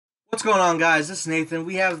What's going on, guys? This is Nathan.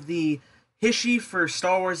 We have the Hishi for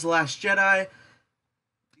Star Wars The Last Jedi.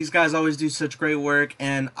 These guys always do such great work,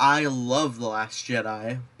 and I love The Last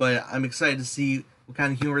Jedi, but I'm excited to see what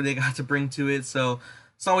kind of humor they got to bring to it, so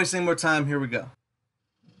let's not waste any more time. Here we go.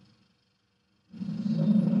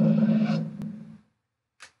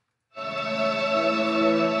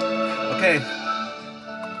 Okay,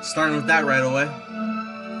 starting with that right away.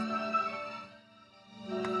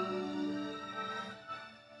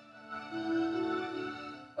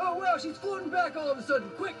 She's floating back all of a sudden.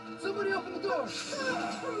 Quick, somebody open the door.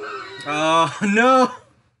 Oh, no.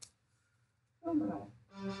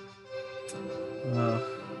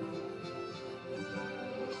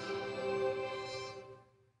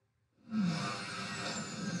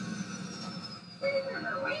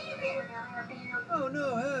 Oh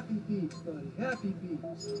no, happy beats, buddy. Happy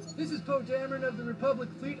beats. This is Poe Dameron of the Republic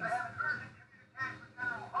Fleet.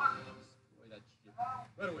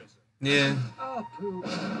 Right away, sir. Yeah. Oh, poop.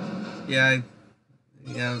 Yeah,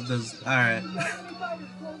 those. Alright. I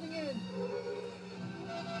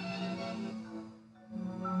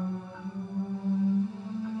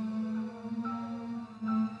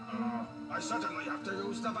certainly have to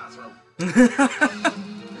use the bathroom.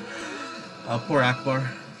 Oh, poor Akbar.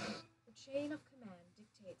 The chain of command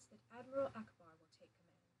dictates that Admiral Akbar will take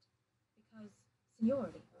command. Because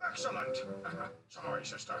seniority. Excellent. Sorry,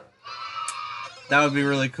 sister. That would be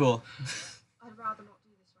really cool. I'd rather not do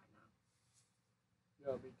this right now.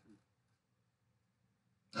 Yeah, me too.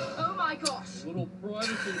 Oh my gosh! Little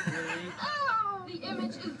privacy, please. Oh! The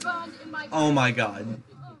image is burned in my... Oh my god.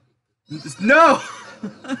 No!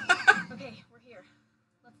 Okay, we're here.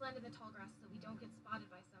 Let's land in the tall grass so we don't get spotted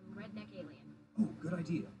by some redneck alien. Oh, good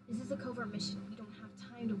idea. This is a covert mission. We don't have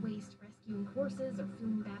time to waste rescuing horses or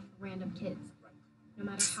feeling bad for random kids. Right. No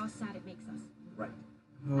matter how sad it makes us. Right.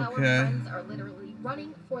 Our Okay. friends are literally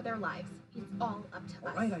running for their lives. It's all up to us.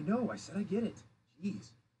 All right, I know. I said I get it.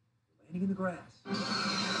 Jeez. We're landing in the grass.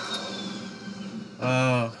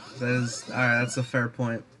 Oh, that is... Alright, that's a fair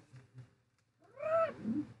point.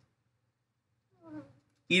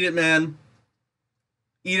 Eat it, man.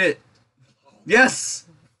 Eat it. Yes!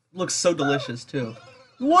 Looks so delicious, too.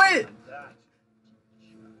 What? That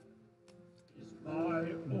is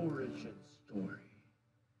my origin story.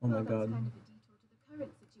 Oh my Well, that's god. kind of a detour to the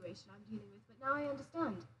current situation I'm dealing with, but now I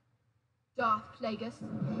understand. Darth Plagueis.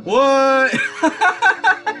 What?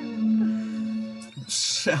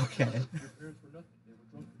 Okay. Your parents were nothing. They were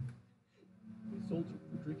drunk. They sold you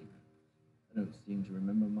for drinking. I don't seem to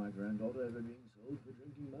remember my granddaughter ever being sold for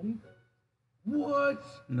drinking money. What?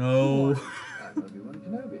 No. I'm Obi-Wan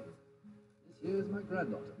Kenobi. This here is my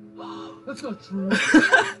granddaughter. That's not true.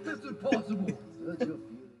 That's impossible. So that's your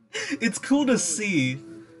feeling. It's cool to see.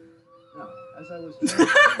 Now, as I was trying to tell you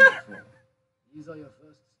before, these are your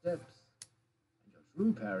first steps. And your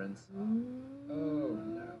true parents. Oh, no.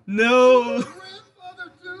 No.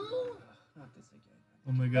 Grandfather, too? Not this again.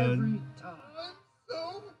 Oh my Every god. time. I'm so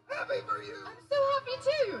happy for you. I'm so happy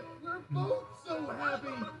too! We're both so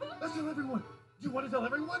happy. Let's tell everyone. Do you want to tell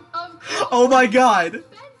everyone? Of course! Oh my god. Ben,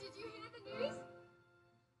 did you hear the news?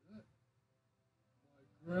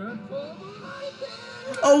 Grandfather?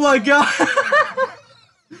 Oh my god.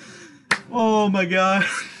 Oh my god.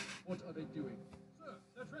 What are they doing? Sir,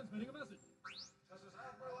 they're transmitting a message. This is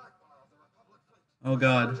Admiral Akbar of the Republic Fleet. Oh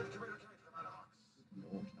god. Urgent communication, Commander Hux.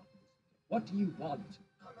 Lord, what do you want?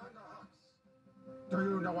 Commander Hux. Do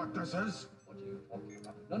you know what this is? What are you talking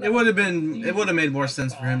about? None It of would have us been. see It would have made more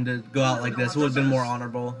sense for him to go out like this. It would have been more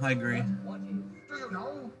honorable. I agree. What is? Do you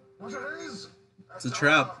know what it is? It's a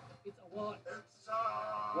trap. It's a what? It's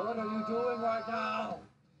What are you doing right now?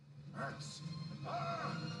 It's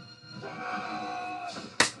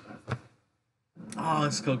Oh,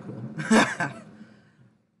 it's so cool.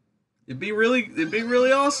 It'd be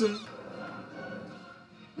really awesome.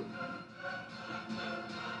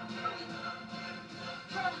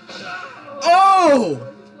 Oh!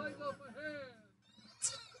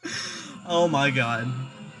 Oh my god.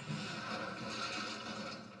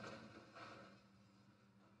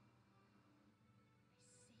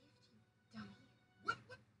 What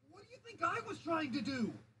do you think I was trying to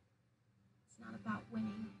do? It's not about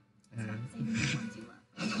winning. It's about saving the ones you love.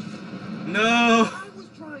 No! I was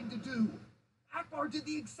trying to do. Akbar did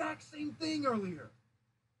the exact same thing earlier.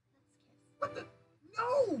 What the?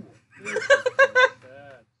 No! Shall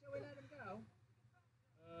we let him go?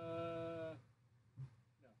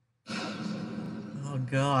 Oh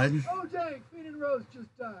god. Oh, dang! Finn and Rose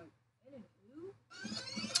just died. Ben and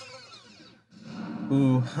who?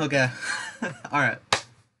 Ooh, okay. Alright.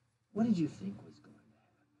 What did you think was going to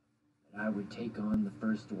happen? That I would take on the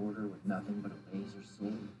First Order with nothing but a laser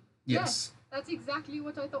sword? Yes. That's exactly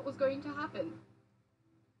what I thought was going to happen.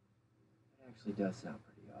 It actually does sound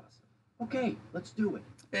pretty awesome. Okay, let's do it.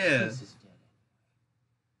 Yeah. This is dead.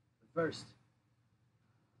 But first,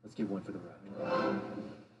 let's give one for the road.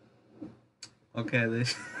 Okay.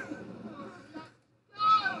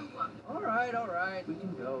 All right, we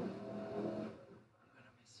can go. I'm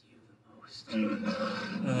gonna miss you the most.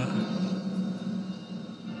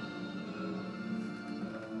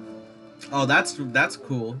 Oh, that's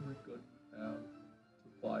cool. Good hand to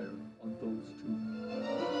fire on those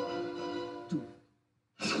two.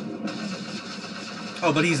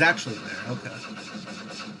 Oh, but he's actually there. Okay.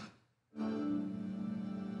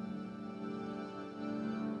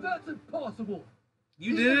 That's impossible!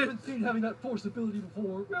 You We've did never it. been seen having that force ability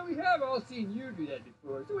before. Well, we have all seen you do that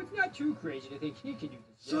before, so it's not too crazy to think he can do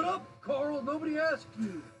this. Shut up, Carl! Nobody asked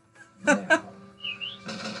you!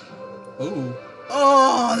 Oh.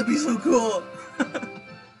 Oh, that'd be so cool.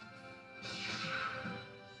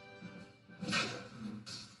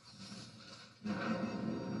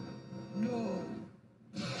 No!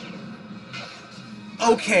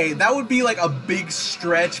 Okay, that would be like a big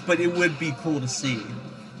stretch, but it would be cool to see.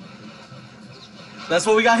 That's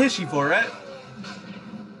what we got Hishy for, right?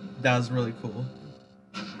 That was really cool.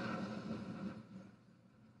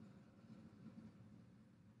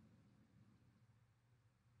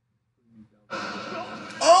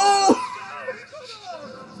 Oh!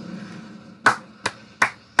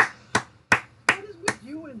 What is with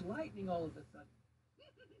you and lightning all of a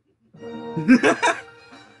sudden?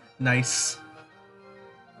 Nice.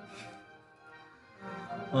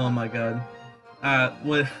 Oh my god.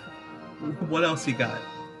 What else you got?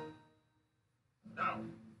 Now,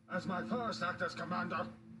 as my first act as commander,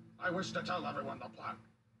 I wish to tell everyone the plan.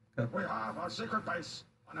 Okay. We have a secret base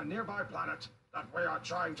on a nearby planet that we are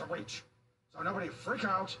trying to reach. So nobody freak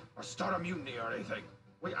out or start a mutiny or anything.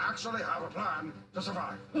 We actually have a plan to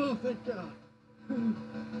survive. Oh, thank God.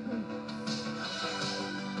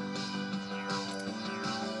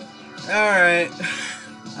 Alright.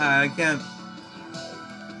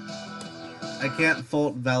 I can't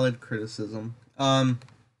fault valid criticism.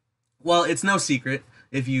 Well, it's no secret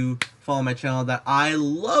if you follow my channel that I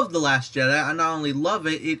love The Last Jedi. I not only love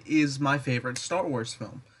it, it is my favorite Star Wars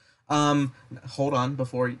film. Hold on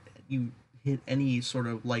before you hit any sort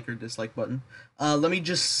of like or dislike button. Let me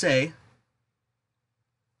just say,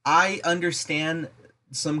 I understand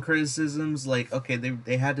some criticisms, like, okay,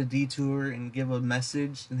 they had to detour and give a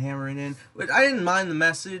message and hammer it in. But I didn't mind the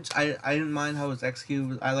message. I didn't mind how it was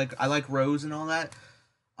executed. I like Rose and all that.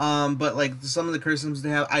 But like some of the criticisms they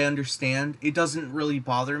have, I understand. It doesn't really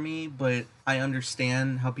bother me, but I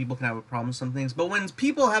understand how people can have a problem with some things. But when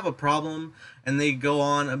people have a problem and they go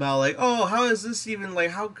on about like, oh, how is this even, like,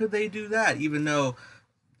 how could they do that? Even though,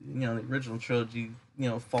 you know, the original trilogy, you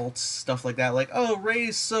know, faults stuff like that. Like, oh,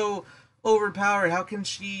 Rey's so overpowered. How can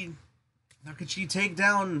she take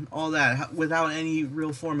down all that without any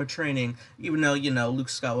real form of training? Even though, you know, Luke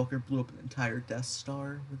Skywalker blew up an entire Death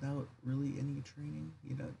Star without really any training.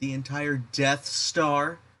 You know, the entire Death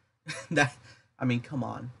Star. That, I mean, come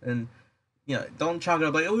on. And, you know, don't chalk it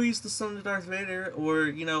up like, oh, he's the son of Darth Vader, or,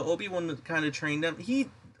 you know, Obi-Wan kind of trained him. He,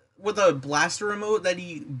 with a blaster remote that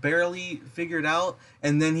he barely figured out,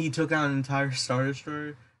 and then he took out an entire Star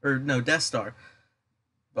Destroyer, or no, Death Star.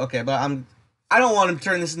 Okay, but I don't want to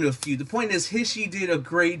turn this into a feud. The point is, Hishy did a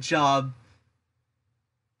great job,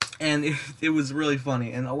 and it was really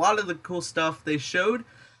funny. And a lot of the cool stuff they showed,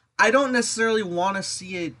 I don't necessarily want to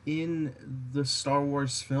see it in the Star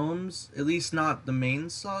Wars films, at least not the main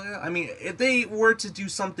saga. I mean, if they were to do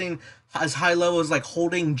something as high level as like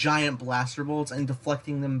holding giant blaster bolts and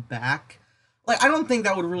deflecting them back, like, I don't think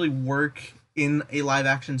that would really work in a live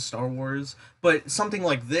action Star Wars. But something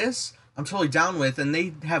like this, I'm totally down with, and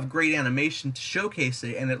they have great animation to showcase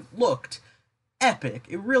it, and it looked epic.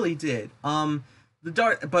 It really did. But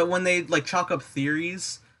when they like chalk up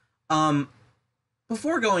theories,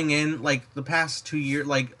 before going in, like the past 2 years,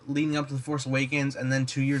 like leading up to The Force Awakens, and then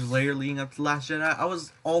 2 years later leading up to The Last Jedi, I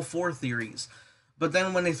was all for theories. But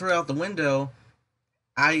then when they threw it out the window,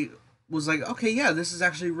 I was like, okay, yeah, this is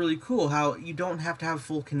actually really cool. How you don't have to have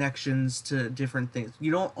full connections to different things.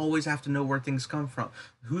 You don't always have to know where things come from.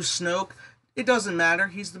 Who's Snoke? It doesn't matter.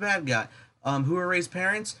 He's the bad guy. Who are Rey's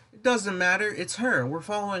parents? It doesn't matter. It's her. We're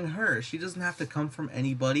following her. She doesn't have to come from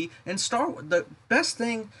anybody. And the best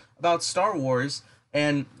thing about Star Wars,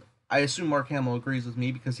 and I assume Mark Hamill agrees with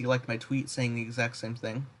me because he liked my tweet saying the exact same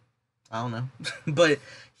thing. I don't know. But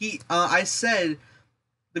I said,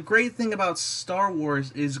 the great thing about Star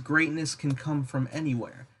Wars is greatness can come from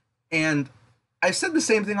anywhere. And I said the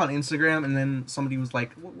same thing on Instagram, and then somebody was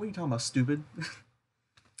like, what are you talking about, stupid?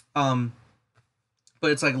 Um,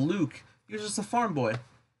 but it's like Luke, he was just a farm boy.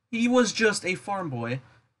 He was just a farm boy,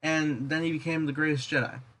 and then he became the greatest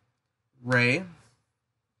Jedi. Rey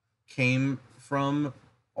came from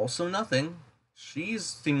also nothing. She's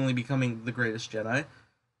seemingly becoming the greatest Jedi.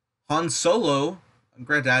 Han Solo,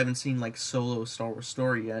 granted I haven't seen like Solo Star Wars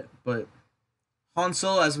story yet, but Han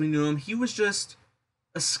Solo, as we knew him, he was just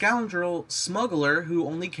a scoundrel smuggler who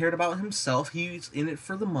only cared about himself. He's in it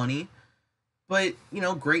for the money. But, you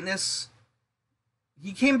know, greatness,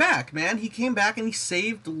 he came back, man. He came back and he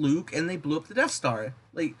saved Luke and they blew up the Death Star.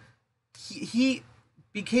 Like, he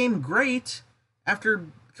became great after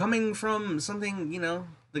coming from something, you know,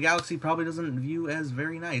 the galaxy probably doesn't view as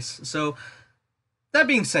very nice. So, that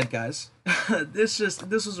being said, guys, this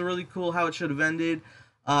was really cool how it should have ended.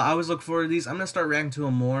 I always look forward to these. I'm gonna start reacting to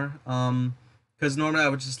them more. Because normally I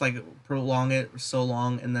would just like prolong it so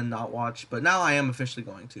long and then not watch, but now I am officially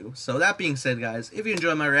going to. So that being said, guys, if you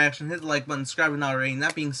enjoyed my reaction, hit the like button, subscribe if not already. And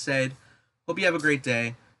that being said, hope you have a great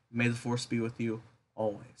day. May the force be with you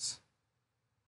always.